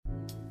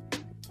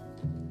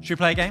Should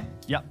we play a game?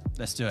 Yep.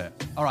 Let's do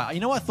it. All right. You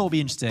know what I thought would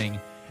be interesting?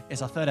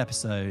 It's our third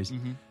episode.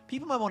 Mm-hmm.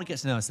 People might want to get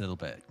to know us a little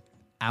bit.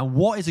 And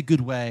what is a good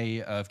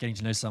way of getting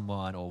to know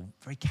someone or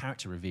very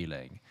character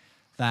revealing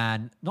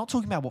than not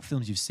talking about what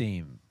films you've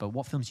seen, but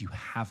what films you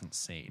haven't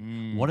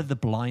seen? What are the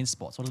blind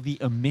spots? What are the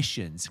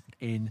omissions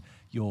in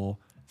your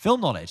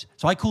film knowledge?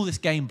 So I call this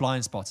game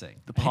blind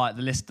spotting. The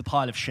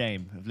pile of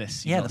shame of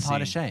lists. Yeah, the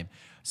pile of shame.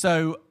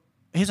 So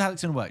here's how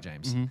it's going to work,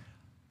 James. Mm-hmm.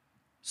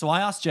 So I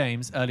asked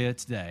James earlier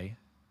today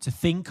to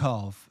think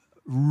of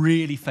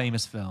really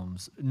famous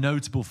films,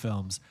 notable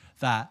films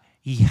that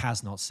he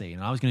has not seen.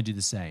 And I was going to do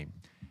the same.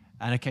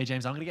 And okay,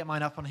 James, I'm going to get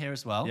mine up on here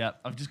as well. Yeah,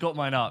 I've just got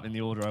mine up in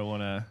the order I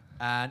want to.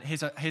 And here's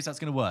how it's going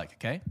to work,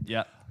 okay?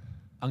 Yeah.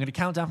 I'm going to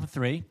count down from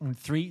 3.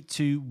 3,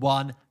 2,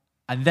 1.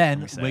 And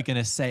then we're going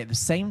to say at the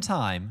same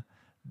time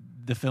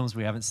the films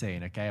we haven't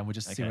seen, okay? And we'll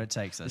just see where it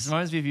takes us. This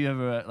reminds me of you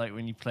ever, like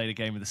when you played a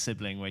game with a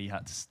sibling where you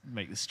had to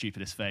make the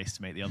stupidest face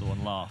to make the other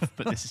one laugh.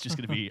 But this is just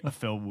going to be a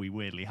film we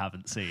weirdly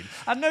haven't seen.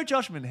 And no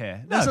judgment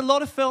here. There's a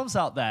lot of films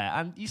out there,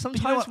 and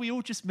sometimes we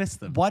all just miss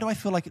them. Why do I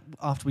feel like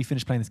after we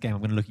finish playing this game, I'm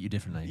going to look at you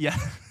differently? Yeah.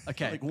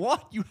 Okay. Like,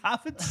 what? You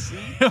haven't seen?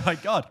 Oh, my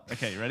God.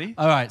 Okay, ready?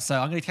 All right, so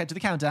I'm going to get to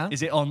the countdown.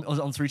 Is it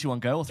on 3, 2, 1,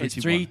 go, or 3, it's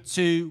 2, 3, 1?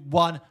 2,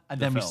 1, and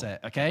then we film. say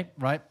it, okay?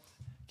 Right?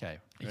 Okay.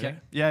 Okay.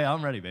 Yeah,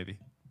 I'm ready, baby.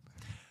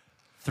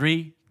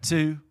 3,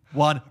 2,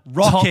 1.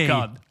 Rocky.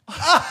 Top Gun.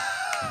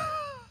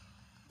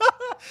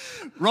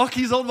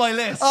 Rocky's on my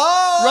list.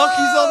 Oh,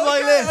 Rocky's on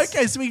my list.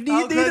 Okay, so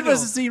neither of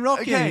us have seen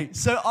Rocky. Okay,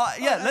 so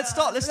let's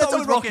start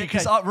with Rocky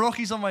because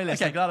Rocky's on my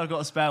list. Okay. I'm glad I've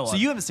got a spare one. So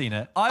you haven't seen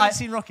it? I haven't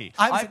seen Rocky.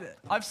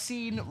 I've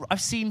seen it.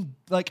 I've seen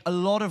like a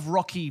lot of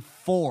Rocky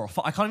 4.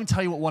 I can't even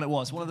tell you what one it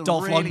was. One of the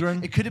Dolph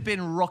Lundgren? It could have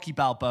been Rocky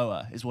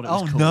Balboa, is what it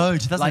was called. Oh no,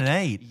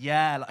 2008.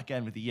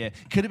 Again with the year.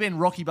 Could have been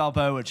Rocky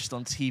Balboa just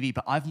on TV,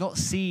 but I've not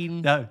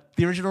seen No.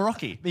 the original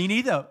Rocky. Me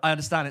neither. I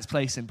understand its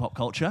place in pop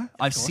culture.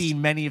 I've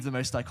seen many of the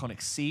most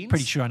iconic scenes.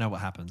 Pretty sure I know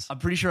what happens. I'm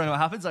pretty sure I know what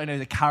happens. I know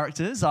the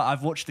characters.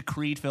 I've watched the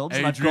Creed films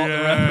and I've got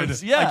the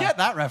reference. Yeah, I get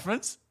that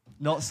reference.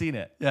 Not seen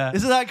it. Yeah.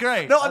 Isn't that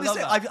great? No,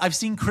 I've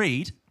seen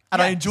Creed.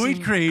 And I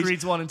enjoyed Creed.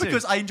 Creed's 1 and 2.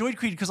 Because I enjoyed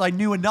Creed because I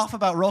knew enough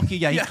about Rocky.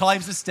 Yeah, he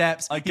climbs the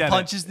steps, he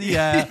punches the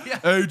air. Yeah.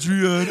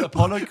 Adrian,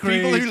 Apollo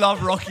Creed. People who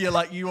love Rocky are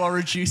like, you are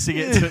reducing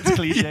it to its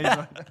cliches.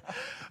 Yeah.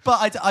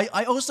 But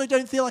I also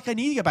don't feel like I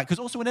need to go back. Because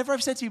also whenever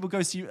I've said to people,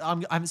 go see, I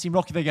haven't seen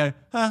Rocky, they go,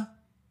 huh?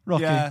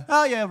 Rocky. Yeah.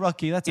 Oh, yeah,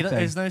 Rocky. That's a thing.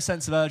 There's no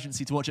sense of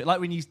urgency to watch it. Like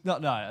when you... No,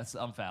 that's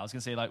unfair. I was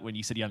going to say like when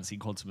you said you hadn't seen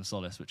Quantum of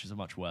Solace, which is a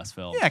much worse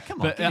film. Yeah, come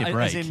on, but, give me a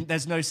break. As in,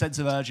 there's no sense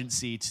of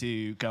urgency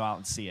to go out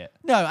and see it.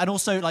 No, and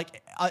also,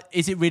 like,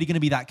 is it really going to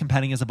be that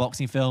compelling as a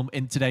boxing film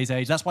in today's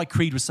age? That's why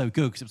Creed was so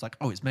good, because it was like,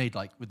 oh, it's made,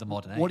 like, with the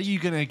modern age. What are you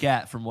going to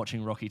get from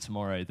watching Rocky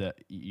tomorrow that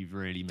you've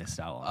really missed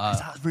out on? Is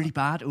that really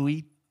bad?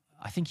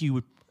 I think you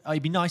would...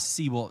 it'd be nice to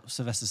see what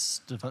Sylvester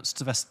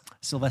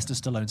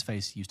Stallone's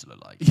face used to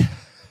look like. Yeah.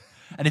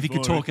 And if he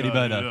could talk any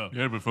better.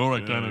 Yeah, before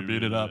I kind of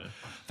beat it up.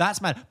 That's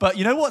mad. But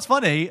you know what's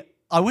funny?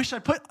 I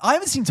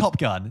haven't seen Top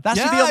Gun. That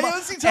should be you on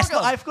haven't seen Top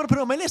Gun. I've got to put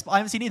it on my list, but I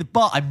haven't seen either.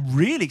 But I'm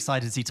really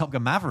excited to see Top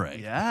Gun Maverick.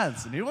 Yeah,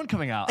 there's a new one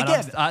coming out.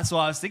 Again, that's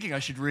why I was thinking I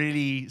should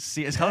really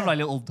see it. It's kind of my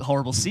little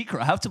horrible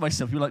secret I have to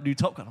myself. People like new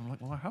Top Gun. I'm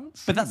like, well, I haven't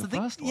seen But that's the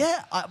thing. first one.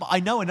 Yeah,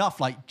 I know enough.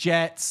 Like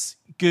Jets,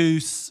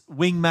 Goose,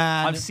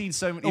 Wingman. I've seen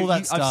so many. all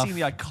that stuff. I've seen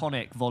the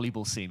iconic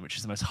volleyball scene, which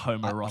is the most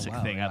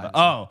homoerotic thing ever.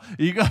 Wow.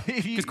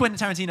 Because Quentin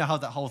Tarantino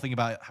had that whole thing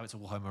about how it's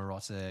all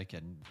homoerotic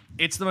and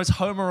it's the most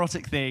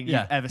homoerotic thing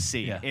you've ever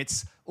seen. Yeah.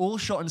 It's all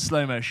shot in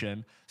slow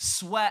motion.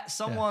 Sweat.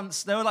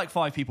 There were like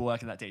 5 people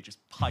working that day just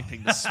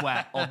piping the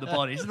sweat on the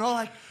bodies. And they're all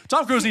like,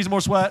 Tom Cruise needs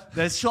more sweat.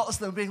 there's shots of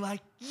them being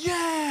like,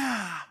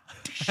 yeah,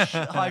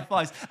 high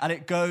fives, and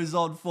it goes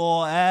on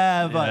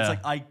forever. Yeah. It's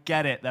like, I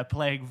get it. They're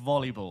playing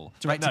volleyball.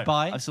 Directed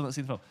by? I've still not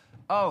seen the film.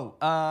 Oh,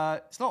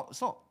 it's not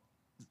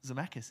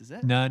Zemeckis, is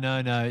it? No.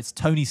 It's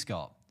Tony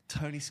Scott.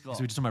 Tony Scott.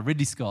 So we're just talking about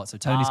Ridley Scott. So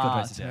Tony Scott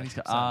directed it. Tony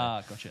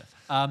Scott. Gotcha.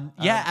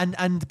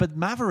 Yeah, but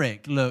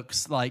Maverick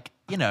looks like,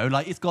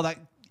 like it's got that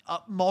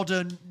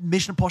modern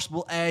Mission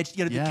Impossible edge.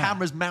 The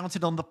camera's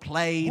mounted on the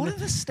plane. What are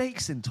the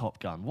stakes in Top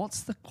Gun?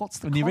 What's the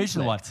in the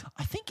original one?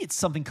 I think it's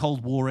something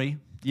Cold War-y.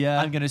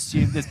 Yeah. I'm going to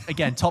assume there's,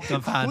 again, Top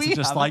Gun fans We are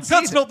just haven't like, seen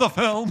that's it." not the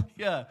film.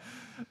 Yeah.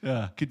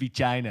 Yeah. Could be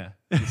China.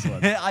 This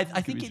one. I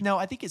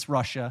think it's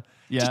Russia.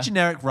 Yeah. Just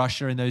generic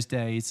Russia in those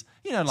days.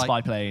 Like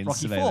Spy planes, Rocky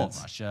surveillance.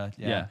 IV Russia.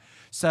 Yeah. Yeah.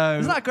 So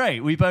Isn't that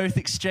great? We both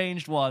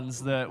exchanged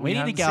ones that we need to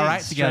hadn't get our seen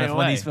act together straight for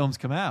when away. these films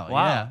come out.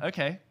 Wow. Yeah.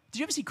 Okay. Did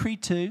you ever see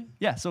Creed 2?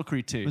 Yeah, saw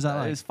Creed 2. Was that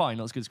like? It was fine,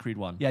 not as good as Creed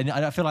 1.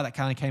 Yeah, I feel like that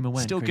kind of came and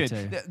went. Still Creed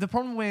good. 2. The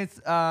problem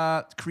with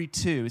Creed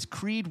 2 is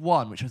Creed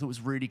 1, which I thought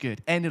was really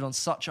good, ended on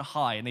such a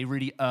high and they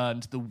really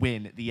earned the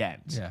win at the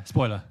end. Yeah,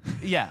 spoiler.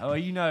 Yeah, well,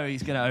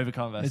 he's going to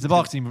overcome us. It's a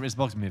boxing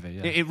movie,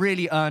 yeah. It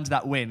really earned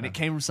that win, and it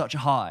came from such a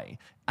high,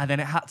 and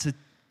then it had to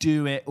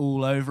do it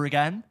all over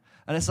again.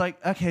 And it's like,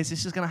 okay, so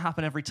this is going to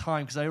happen every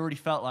time, because I already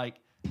felt like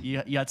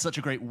you had such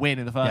a great win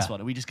in the first one.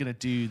 Are we just going to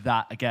do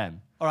that again?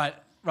 All right,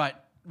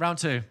 round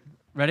 2.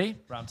 Ready?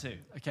 Round 2.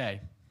 Okay.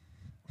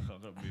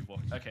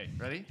 Okay,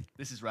 ready?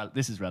 This is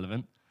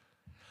relevant.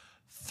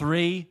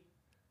 3,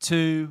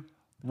 2,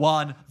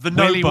 1. The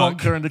Willy Notebook.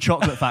 Wonka and the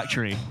Chocolate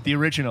Factory, the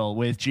original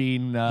with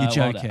Gene. You're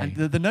joking. And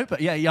the Notebook.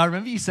 Yeah, I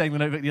remember you saying the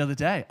Notebook the other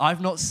day.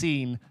 I've not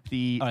seen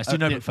the. All right, let's do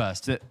Notebook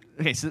first.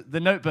 Okay, so the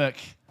Notebook.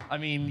 I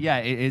mean, yeah,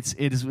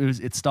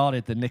 it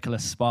started the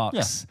Nicholas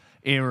Sparks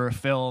era of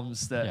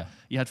films that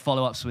you had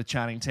follow-ups with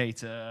Channing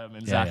Tatum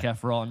and Zac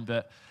Efron,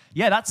 but.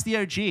 Yeah, that's the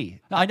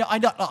OG. I know,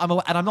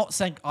 and I'm not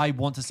saying I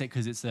want to say it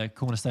because it's a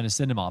cornerstone of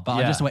cinema, but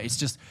I'm just aware. It's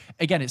just,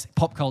 again, it's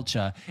pop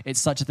culture. It's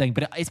such a thing,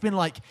 but it's been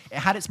like it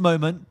had its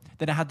moment,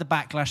 then it had the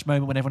backlash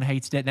moment when everyone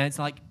hated it, then it's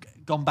like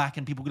gone back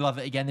and people love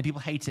it again, then people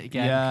hate it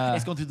again. Yeah.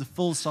 It's gone through the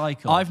full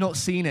cycle. I've not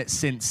seen it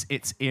since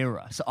its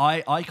era, so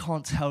I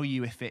can't tell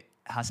you if it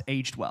has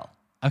aged well.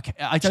 Okay,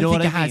 I don't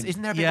think it has.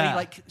 Isn't there a bit where he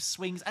like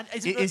swings? And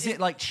is it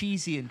like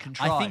cheesy and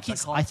contrived?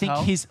 I think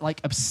his like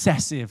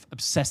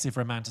obsessive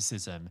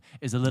romanticism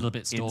is a little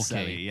bit stalky.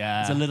 Silly,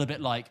 yeah, it's a little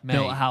bit like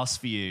built a house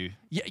for you.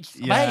 Yeah,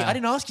 mate, I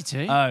didn't ask you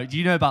to. Oh, do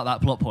you know about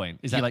that plot point?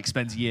 He like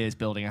spends years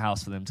building a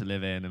house for them to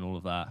live in and all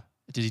of that.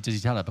 Does he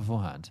tell her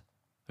beforehand?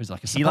 Or is it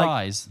like a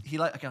surprise?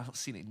 I've not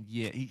seen it in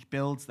years. He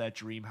builds their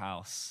dream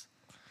house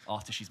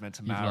after she's meant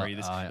to marry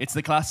this. It's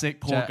the classic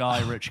poor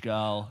guy, rich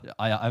girl.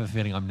 I have a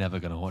feeling I'm never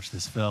going to watch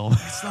this film.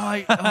 It's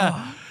like,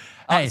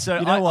 hey, so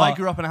you know I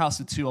grew up in a house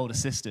with 2 older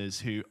sisters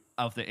who,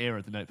 of the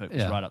era, The Notebook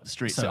was right up the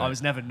street. So I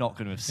was never not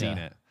going to have seen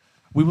it.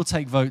 We will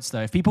take votes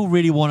though. If people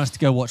really want us to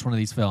go watch one of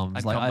these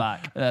films, come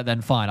back.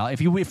 Then fine.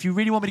 If you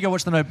really want me to go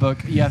watch The Notebook,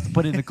 you have to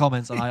put it in the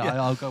comments, and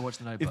I'll go watch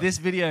The Notebook. If this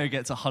video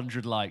gets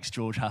 100 likes,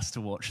 George has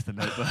to watch The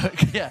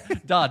Notebook. Yeah,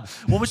 done.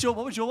 What was your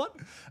one?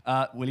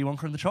 Willy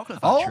Wonka and the Chocolate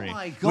Factory. Oh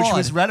my god, which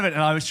was relevant,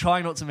 and I was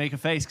trying not to make a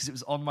face because it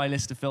was on my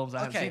list of films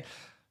I haven't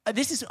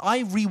seen.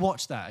 I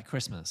rewatched that at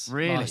Christmas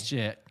last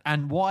year,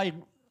 and what I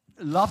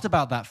loved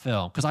about that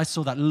film, because I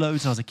saw that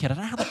loads when I was a kid. I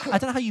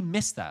don't know how you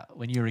missed that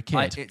when you were a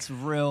kid. It's a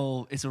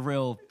real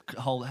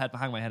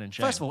hang my head in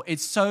shame. First of all,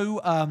 it's so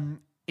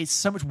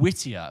much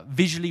wittier,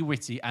 visually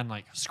witty, and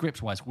like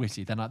script-wise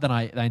witty than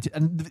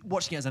and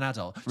watching it as an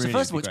adult. Really, so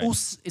first of all,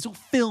 it's all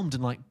filmed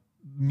in like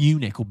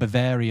Munich or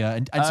Bavaria,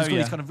 and so it's got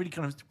these kind of really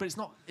kind of, but it's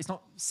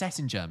not set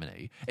in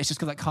Germany. It's just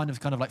got that kind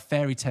of like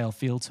fairy tale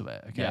feel to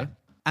it. Okay. Yeah.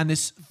 And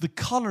the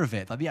color of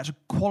it, like the actual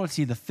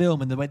quality of the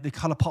film and the way the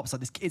color pops,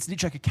 like this, it's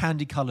literally like a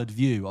candy-colored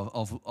view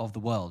of the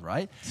world,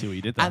 right? See what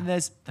you did there.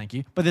 And thank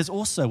you. But there's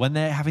also, when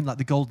they're having like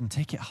the golden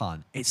ticket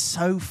hunt, it's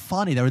so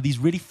funny. There are these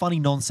really funny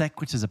non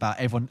sequiturs about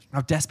everyone,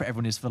 how desperate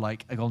everyone is for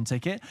like a golden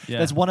ticket. Yeah.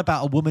 There's one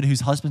about a woman whose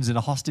husband's in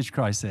a hostage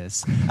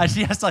crisis, and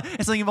she has like,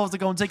 it's something involves the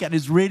golden ticket, and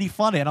it's really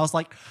funny. And I was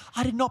like,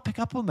 I did not pick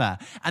up on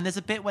that. And there's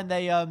a bit when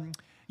they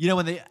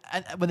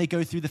when they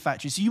go through the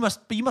factory, so you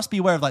must be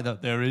aware of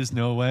like there is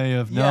no way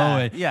of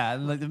knowing. Yeah,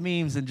 and like the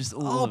memes and just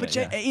all.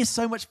 It is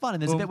so much fun.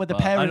 And there's a bit where the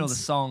parents. I know the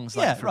songs,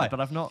 but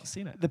I've not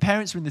seen it. The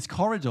parents are in this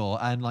corridor,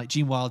 and like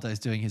Gene Wilder is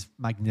doing his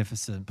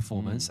magnificent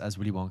performance as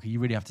Willy Wonka. You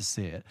really have to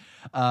see it.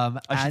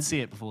 I should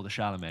see it before the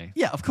Chalamet.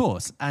 Yeah, of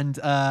course. And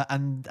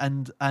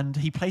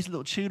he plays a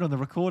little tune on the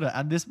recorder,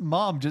 and this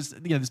mom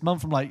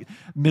from like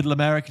Middle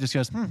America just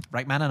goes,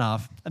 right man and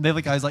half, and the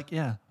other guy's like,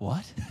 yeah,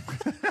 what?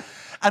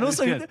 And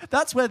also,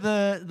 that's where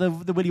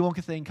the Willy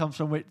Wonka thing comes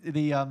from. With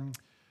the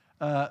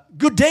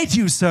good day to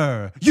you,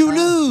 sir. You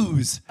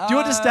lose. Do you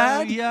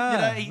understand?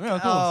 Yeah.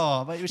 Of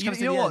course.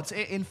 You know what?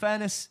 In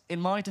fairness, in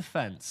my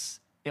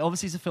defense, it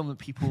obviously is a film that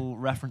people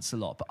reference a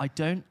lot, but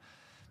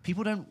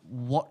people don't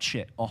watch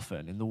it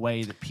often in the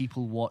way that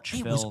people watch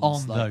films. It was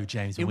on though,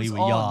 James, when we were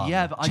young.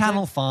 Yeah, but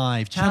Channel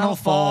 5, Channel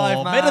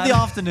 4, mid of the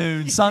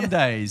afternoon,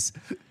 Sundays.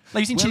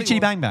 Like, you've seen Chitty Chitty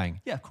Bang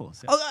Bang? Yeah, of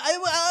course. Yeah.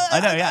 I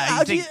know, yeah.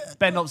 You think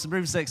Ben Knobs and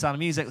Broomstick, Sound of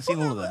Music, I've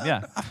seen all of them,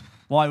 yeah.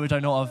 Why would I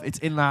not have? It's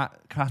in that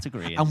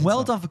category. And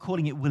well done for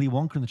calling it Willy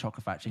Wonka and the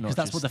Chocolate Factory, because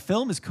that's what the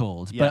film is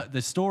called. Yeah. But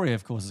the story,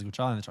 of course, is called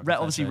Charlie and the Chocolate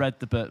Factory. Obviously read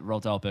the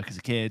Roald Dahl book as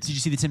a kid. Did you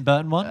see the Tim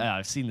Burton one? Yeah,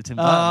 I've seen the Tim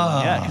Burton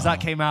one. Yeah, because that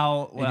came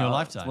out... in your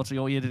lifetime. What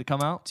year did it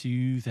come out?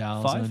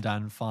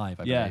 2005, I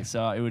believe. Yeah,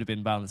 so it would have been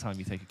about the time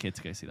you take a kid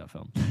to go see that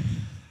film.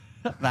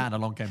 That and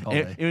Along Came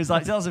Polly. It was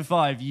like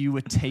 2005. You were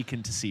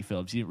taken to see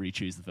films. You didn't really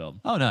choose the film.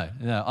 Oh no.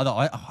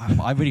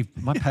 I really.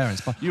 My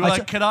parents. You were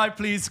like, "Can I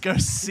please go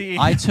see?"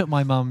 I took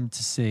my mum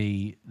to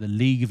see The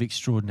League of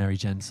Extraordinary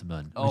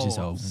Gentlemen, which is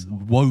a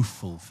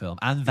woeful film,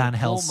 and Van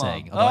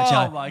Helsing.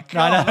 Oh my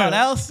god, Van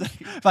Helsing!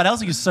 Van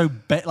Helsing is so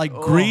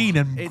green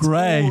and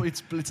grey.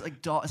 It's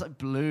like dark. It's like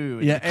blue.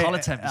 Yeah, the color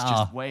temp is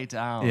just way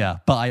down. Yeah,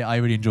 but I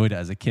really enjoyed it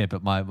as a kid.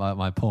 But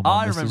my poor mum.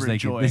 I remember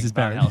enjoying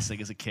Van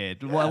Helsing as a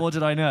kid. What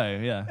did I know?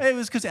 Yeah. It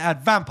was because it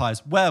had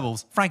vampires,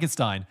 werewolves,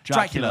 Frankenstein,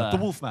 Dracula, the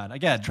Wolfman,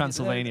 again,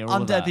 Transylvania, all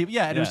undead people.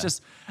 Yeah, and it was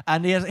just,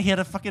 and he had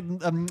a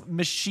fucking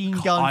machine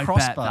gun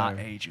crossbow. I bet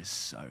that ages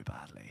so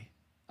badly.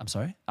 I'm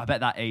sorry? I bet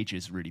that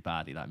ages really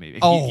badly, that movie.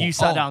 If you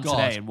sat down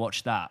today and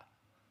watched that,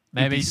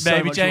 maybe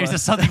James,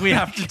 there's something we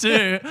have to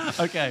do.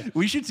 Okay,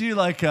 we should do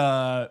like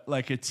a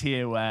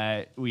tier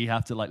where we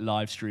have to like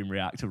live stream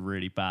react to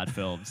really bad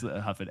films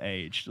that haven't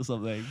aged or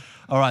something.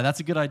 All right, that's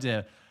a good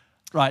idea.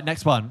 Right,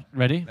 next one.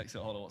 Ready?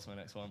 Hold on, what's my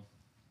next one?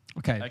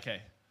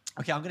 Okay.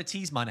 Okay, I'm going to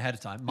tease mine ahead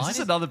of time. This is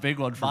another big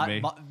one from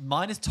me.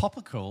 Mine is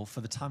topical for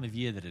the time of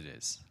year that it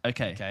is.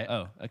 Okay. Okay.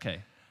 Oh, okay.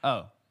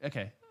 Oh,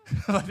 okay.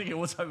 I think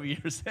what time of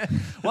year is it?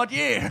 What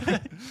year?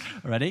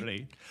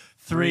 Ready?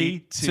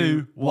 3,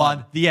 2,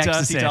 1. The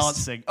Exorcist. Dirty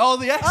Dancing. Oh,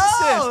 The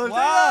Exorcist. Oh,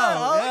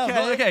 wow. yeah,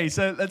 okay. Okay,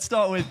 so let's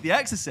start with The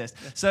Exorcist.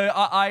 So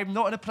I'm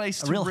not in a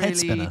place to real head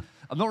spinner.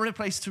 I'm not in a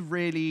place to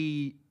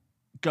really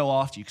go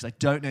after you because I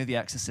don't know The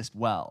Exorcist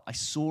well. I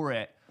saw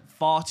it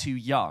far too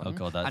young Oh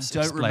God, that and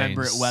don't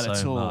remember it well so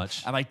at all.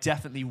 much. And I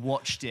definitely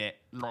watched it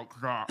like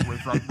that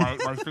with like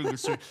my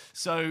fingers through.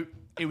 So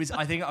it was.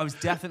 I think I was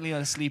definitely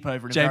on a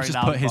sleepover. In a James very just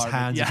loud put his environment.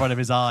 hands in front of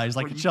his eyes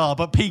like a child,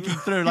 but peeking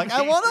through like,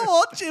 I want to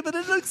watch it, but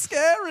it looks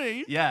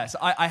scary. Yeah, so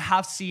I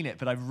have seen it,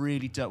 but I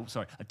really don't.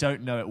 Sorry, I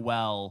don't know it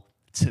well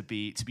to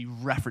be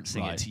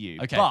referencing Right. it to you.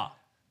 Okay. But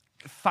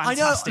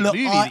fantastic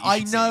movie.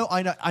 I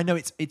know.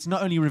 It's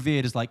not only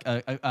revered as like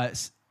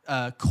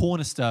a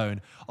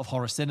cornerstone of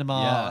horror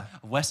cinema,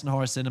 of Western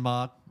horror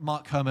cinema.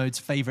 Mark Kermode's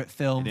favorite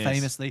film, It is.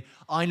 famously.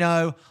 I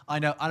know.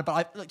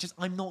 But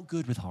I'm not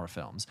good with horror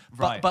films.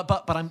 Right.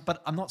 But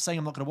I'm not saying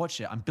I'm not going to watch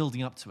it. I'm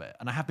building up to it,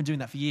 and I have been doing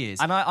that for years.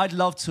 And I'd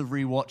love to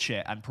rewatch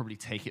it and probably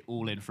take it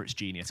all in for its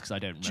genius because I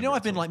don't remember. Do you know it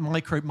I've been at all.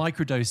 like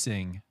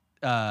microdosing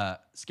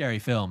scary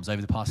films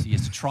over the past few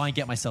years to try and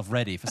get myself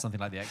ready for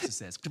something like The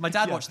Exorcist. Because my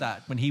dad watched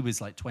that when he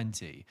was like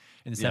 20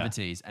 in the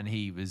 70s, and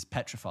he was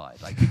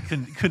petrified, like he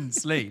couldn't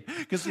sleep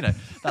because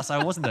that's how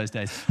I was in those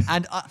days.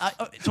 And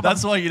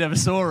That's why you never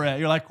saw it.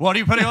 You're like, what are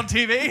you putting on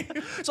TV?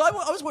 so I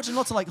was watching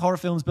lots of like horror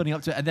films building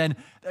up to it, and then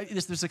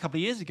this was a couple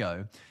of years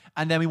ago,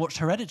 and then we watched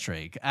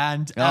Hereditary,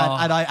 and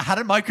I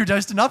hadn't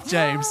microdosed enough,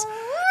 James.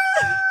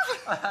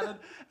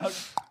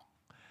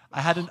 I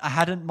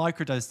hadn't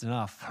microdosed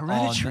enough.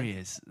 Hereditary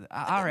is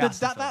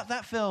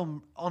That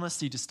film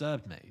honestly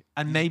disturbed me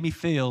and made me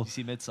feel. You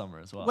see Midsummer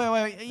as well.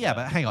 Wait, yeah,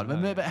 but hang on.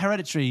 But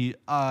Hereditary,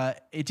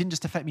 it didn't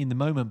just affect me in the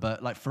moment,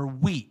 but like for a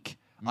week,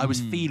 I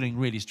was feeling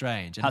really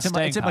strange. And Has it took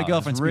my staying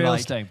girlfriend to power. be Real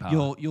like, staying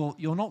power.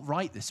 "You're not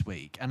right this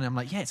week," and I'm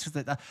like, "Yeah, it's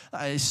because that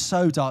is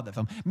so dark, that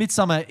film."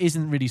 Midsummer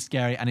isn't really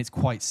scary, and it's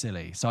quite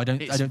silly. So I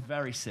don't.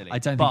 Very silly. I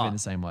don't think of it in the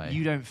same way.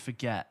 You don't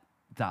forget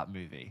that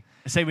movie.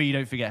 The same way you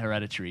don't forget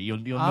Hereditary. You're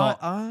not.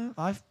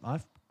 I've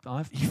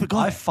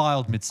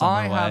filed Midsummer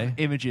I away. have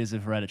images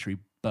of Hereditary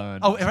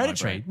burned. Oh, into my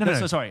Hereditary? brain. No.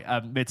 So sorry.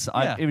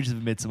 Images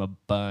of Midsummer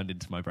burned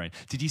into my brain.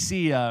 Did you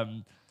see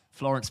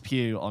Florence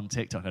Pugh on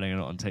TikTok? I know you're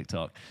not on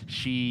TikTok.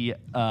 She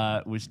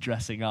was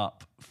dressing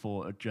up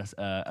for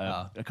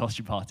a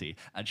costume party,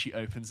 and she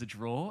opens a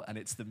drawer, and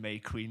it's the May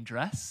Queen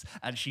dress,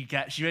 and she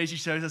basically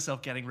shows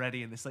herself getting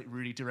ready in this like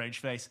really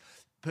deranged face.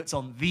 Puts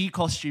on the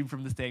costume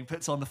from the thing,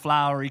 puts on the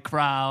flowery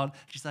crown.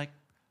 She's like,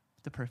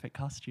 the perfect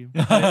costume.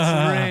 And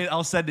it's really,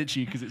 I'll send it to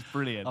you because it's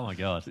brilliant. Oh my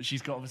God. But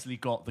she's obviously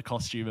got the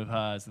costume of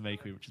her as the May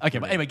Queen, which is Okay, but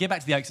brilliant. anyway, get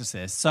back to The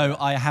Exorcist. So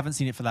I haven't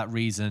seen it for that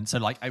reason. So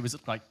like I was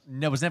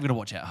never going to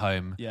watch it at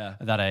home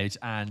at that age.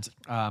 And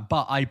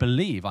but I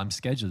believe I'm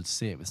scheduled to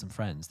see it with some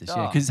friends this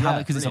year because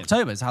it's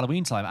October, it's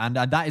Halloween time,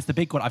 and that is the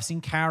big one. I've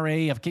seen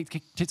Carrie. I've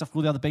kicked off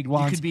all the other big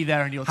ones. You could be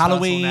there in your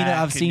Halloween. turtleneck,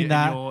 I've seen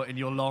that in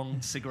your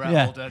long cigarette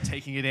holder,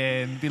 taking it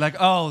in. Be like,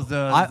 oh,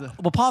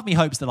 well, part of me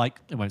hopes that like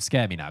it won't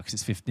scare me now because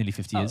it's nearly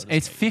 50 years.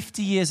 It's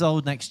 50 years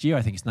old next year.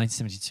 I think it's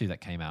 1972 that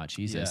came out.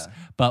 Jesus,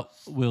 but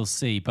we'll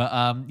see. But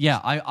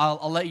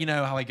I'll let you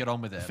know how I get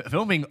on with it.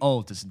 Film being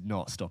old does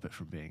not stop it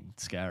from being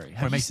scary.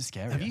 It makes it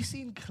scary. Have you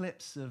seen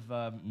clips of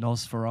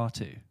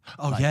Nosferatu?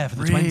 Oh yeah, for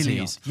the really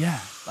 20s. Yeah,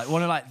 like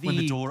one of like the when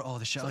the door. Oh,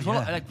 the show. It's one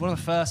of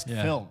the first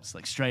films,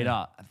 like straight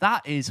up.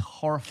 That is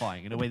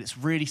horrifying in a way that's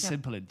really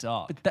simple and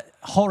dark. But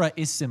horror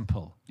is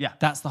simple. Yeah.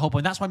 That's the whole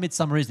point. That's why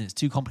Midsummer isn't. It's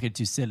too complicated,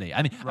 too silly.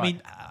 I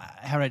mean,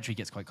 Hereditary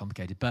gets quite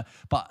complicated, but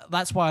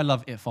that's why I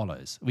love It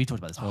Follows. We talked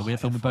about this before. We're a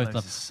film we both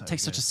love. So It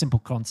takes such good. a simple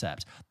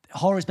concept.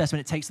 Horror is best when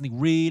it takes something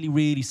really,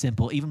 really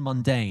simple, even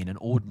mundane and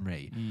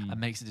ordinary, and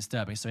makes it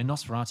disturbing. So in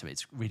Nosferatu,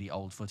 it's really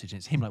old footage, and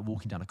it's him like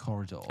walking down a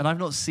corridor. And I've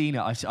not seen it.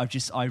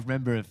 I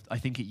remember. I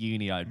think at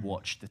uni I'd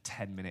watched the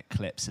 10-minute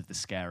clips of the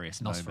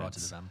scariest Nosferatu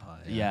moments. the vampire.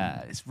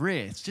 Yeah, it's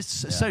really. It's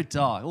just so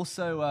dark.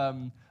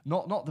 Also,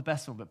 not the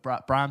best one,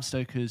 but Bram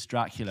Stoker's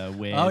Dracula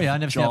with. Oh yeah,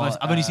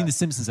 I've only seen the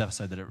Simpsons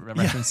episode that it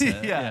referenced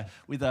it. Yeah,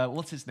 with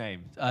what's his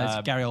name?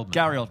 It's Gary Oldman.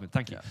 Gary Oldman,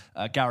 thank you.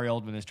 Gary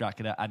Oldman as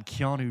Dracula and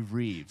Keanu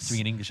Reeves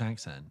doing an English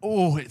accent.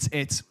 Oh,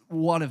 it's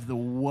one of the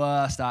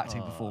worst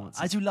acting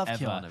performances. I do love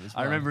ever. Keanu as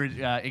well. I remember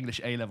in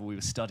English A level we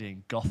were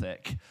studying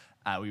Gothic.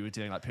 We were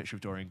doing like Picture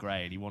of Dorian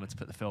Gray, and he wanted to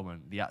put the film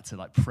in. He had to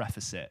like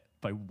preface it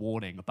by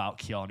warning about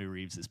Keanu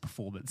Reeves'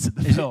 performance in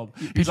the film.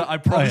 He's like, I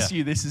promise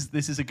you, this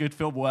is a good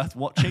film worth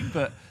watching,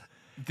 but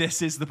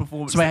this is the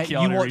performance. So that wait,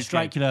 Keanu you Reeves watched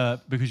Dracula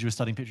because you were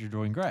studying Picture of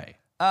Dorian Gray?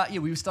 Yeah,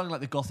 we were studying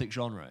like the Gothic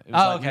genre. It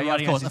was Okay, we were yeah,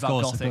 writing of essays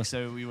course. about Gothic,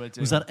 so we were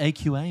doing. Was that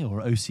AQA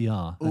or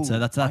OCR? Ooh,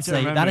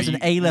 That is an we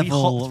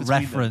A-level hopped between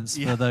reference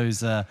them. for those.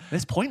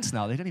 There's points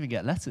now. They don't even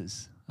get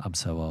letters. I'm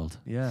so old.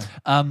 Yeah.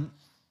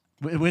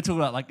 We're talking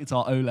about like it's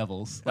our O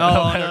levels.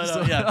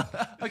 Yeah.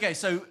 Okay,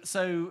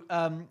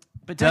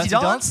 but Dirty Dirty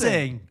Dancing.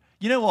 Dancing.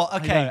 You know what?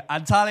 Okay.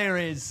 And Talia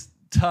is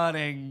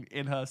turning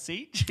in her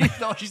seat.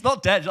 She's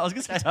not dead. I was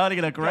going to say turning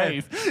in her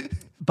grave.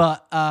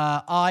 But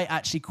I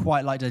actually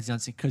quite like Dirty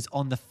Dancing because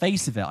on the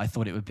face of it, I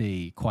thought it would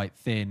be quite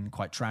thin,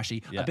 quite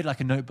trashy, a bit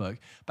like a Notebook.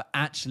 But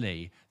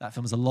actually, that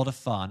film was a lot of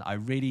fun. I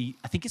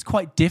think it's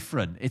quite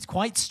different. It's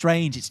quite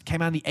strange. It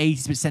came out in the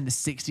 80s, but it's set in the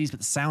 60s, but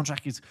the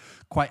soundtrack is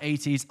quite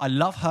 80s. I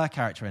love her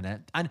character in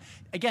it. And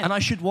again... And I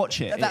should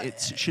watch it.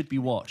 It should be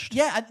watched.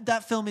 Yeah, and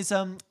that film is...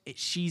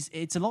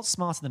 it's a lot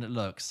smarter than it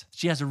looks.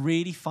 She has a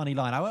really funny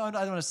line. I don't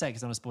want to say it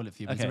because I don't want to spoil it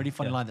for you, but it's a really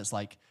funny line that's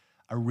like...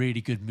 a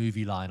really good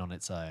movie line on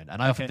its own.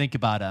 And I often think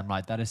about it, I'm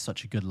like, that is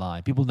such a good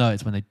line. People know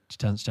it's when they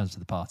turns to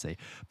the party.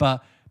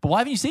 But why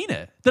haven't you seen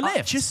it? The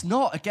Lift. Just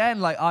not. Again,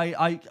 like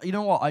I you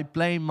know what? I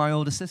blame my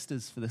older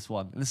sisters for this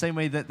one. In the same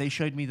way that they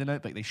showed me The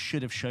Notebook, they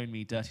should have shown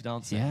me Dirty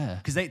Dancing. Yeah.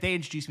 Because they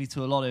introduced me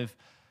to a lot of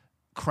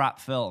crap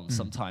films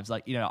sometimes.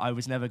 Like, I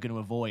was never going to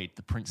avoid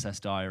The Princess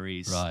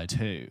Diaries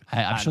 2.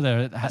 Hey, I'm sure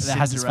that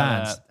has its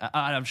fans.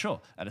 I'm sure.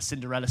 And A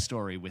Cinderella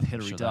Story with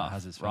Hilary Duff,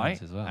 has its fans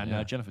right? as well,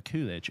 and Jennifer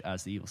Coolidge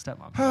as the evil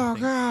stepmom. Oh,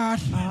 God.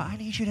 I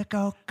need you to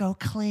go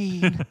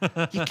clean.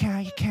 you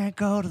can't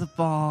go to the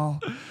ball.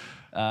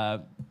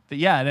 But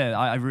yeah, no,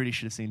 I really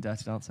should have seen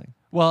Dirty Dancing.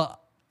 Well,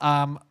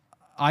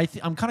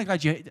 I'm kind of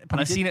glad you... And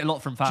I've seen it a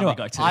lot from Family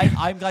Guy too.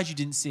 I'm glad you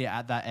didn't see it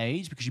at that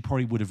age because you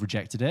probably would have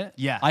rejected it.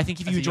 Yeah. I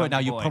think if you enjoy it now,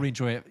 you'll probably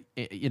enjoy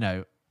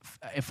it,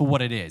 for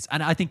what it is.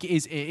 And I think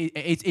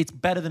it's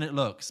better than it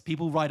looks.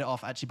 People write it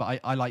off, actually, but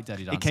I like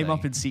Dirty Dancing. It came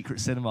up in Secret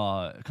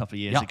Cinema a couple of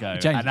years ago.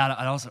 James, and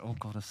I was like, oh,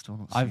 God, I've still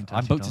not seen Dirty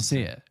I'm booked Dancing.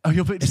 to see it. Oh,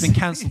 you're booked It's been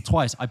cancelled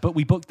twice.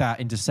 We booked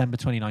that in December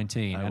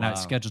 2019, and now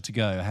it's wow. scheduled to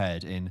go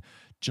ahead in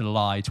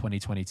July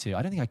 2022.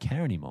 I don't think I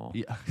care anymore.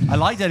 Yeah. I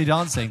like Dirty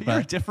Dancing, but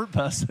You're a different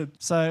person.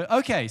 so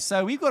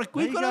we've got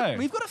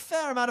a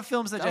fair amount of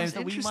films that, James, was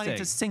that we might need to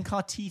interesting. sink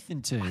our teeth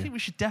into. I think we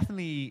should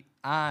definitely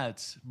add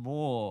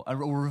more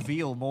or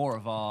reveal more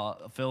of our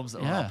films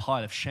that are on a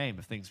pile of shame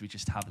of things we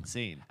just haven't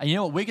seen. And you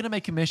know what? We're going to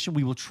make a mission.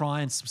 We will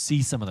try and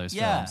see some of those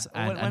films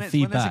and when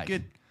feedback. there's a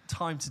good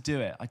time to do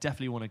it, I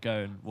definitely want to go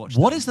and watch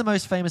What them. is the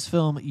most famous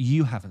film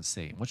you haven't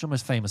seen? What's your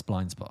most famous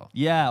blind spot?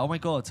 Yeah, oh my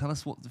God, tell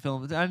us what the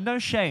film is. No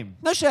shame.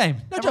 No shame.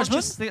 No Everyone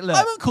judgment. just look,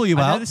 I won't call you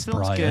I out. know this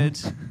film's Brian.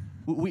 good.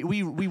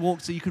 We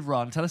walked so you could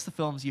run. Tell us the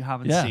films you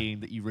haven't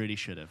seen that you really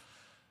should have.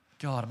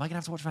 God, am I going to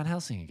have to watch Van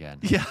Helsing again?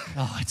 Yeah.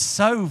 Oh, it's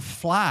so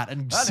flat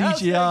and Van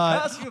Helsing,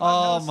 CGI.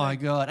 Oh, Van my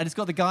God. And it's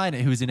got the guy in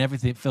it who was in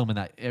everything film in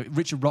that.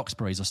 Richard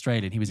Roxburgh, he's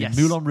Australian. He was Yes.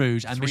 in Moulin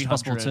Rouge and Mission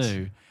 300.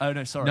 Impossible 2. Oh,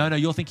 no, sorry. No,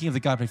 you're thinking of the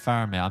guy who played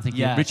Faramir. I'm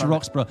thinking of Richard Faramir.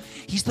 Roxburgh.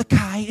 He's the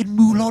guy in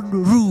Moulin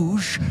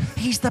Rouge.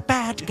 He's the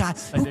bad guy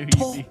I know who who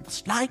you mean.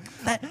 talks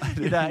like that. know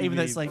who Even you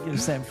though it's like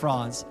set in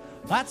France.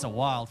 That's a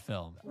wild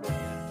film.